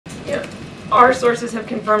Our sources have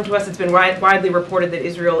confirmed to us, it's been widely reported that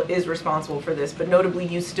Israel is responsible for this, but notably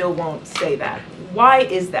you still won't say that. Why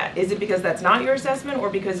is that? Is it because that's not your assessment, or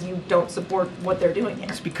because you don't support what they're doing here?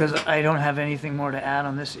 It's because I don't have anything more to add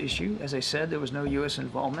on this issue. As I said, there was no U.S.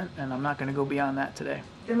 involvement, and I'm not going to go beyond that today.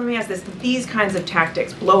 Then let me ask this. These kinds of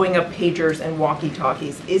tactics, blowing up pagers and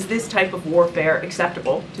walkie-talkies, is this type of warfare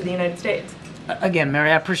acceptable to the United States? Again,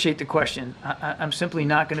 Mary, I appreciate the question. I'm simply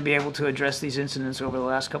not going to be able to address these incidents over the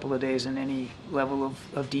last couple of days in any level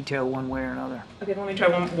of detail one way or another. Okay, let me try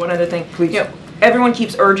one other thing. Please. Everyone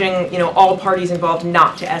keeps urging, all parties involved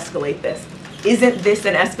not to escalate this. Isn't this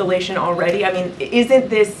an escalation already? I mean,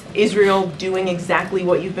 isn't this Israel doing exactly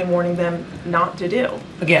what you've been warning them not to do?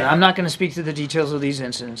 Again, I'm not going to speak to the details of these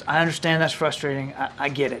incidents. I understand that's frustrating. I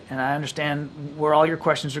get it. And I understand where all your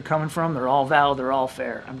questions are coming from. They're all valid. They're all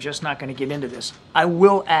fair. I'm just not going to get into this. I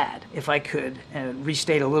will add, if I could, and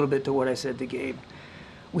restate a little bit to what I said to Gabe.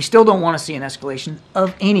 We still don't want to see an escalation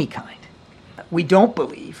of any kind. We don't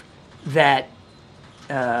believe that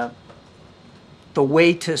the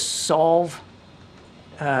way to solve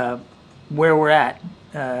where we're at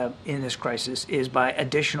in this crisis is by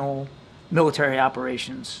additional military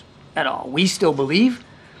operations at all. We still believe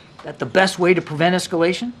that the best way to prevent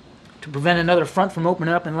escalation, to prevent another front from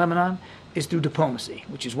opening up in Lebanon, is through diplomacy,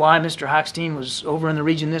 which is why Mr. Hochstein was over in the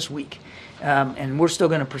region this week. And we're still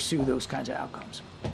going to pursue those kinds of outcomes.